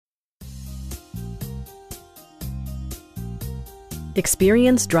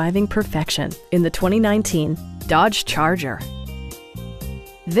Experience driving perfection in the 2019 Dodge Charger.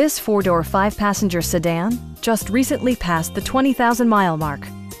 This four-door, five-passenger sedan just recently passed the 20,000-mile mark.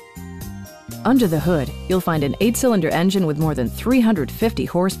 Under the hood, you'll find an 8-cylinder engine with more than 350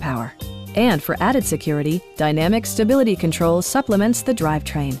 horsepower. And for added security, dynamic stability control supplements the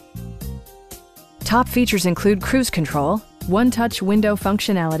drivetrain. Top features include cruise control, one-touch window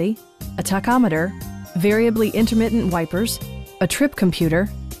functionality, a tachometer, variably intermittent wipers, a trip computer,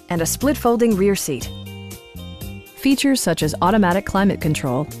 and a split-folding rear seat. Features such as automatic climate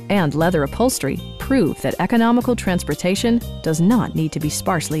control and leather upholstery prove that economical transportation does not need to be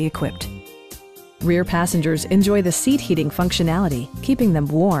sparsely equipped. Rear passengers enjoy the seat heating functionality, keeping them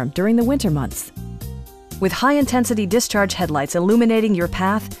warm during the winter months. With high-intensity discharge headlights illuminating your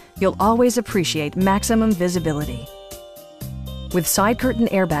path, you'll always appreciate maximum visibility. With side curtain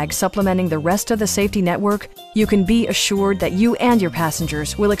airbags supplementing the rest of the safety network, you can be assured that you and your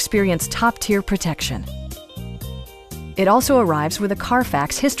passengers will experience top-tier protection. It also arrives with a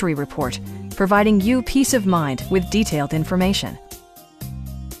Carfax history report, providing you peace of mind with detailed information.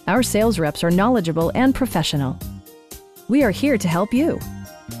 Our sales reps are knowledgeable and professional. We are here to help you.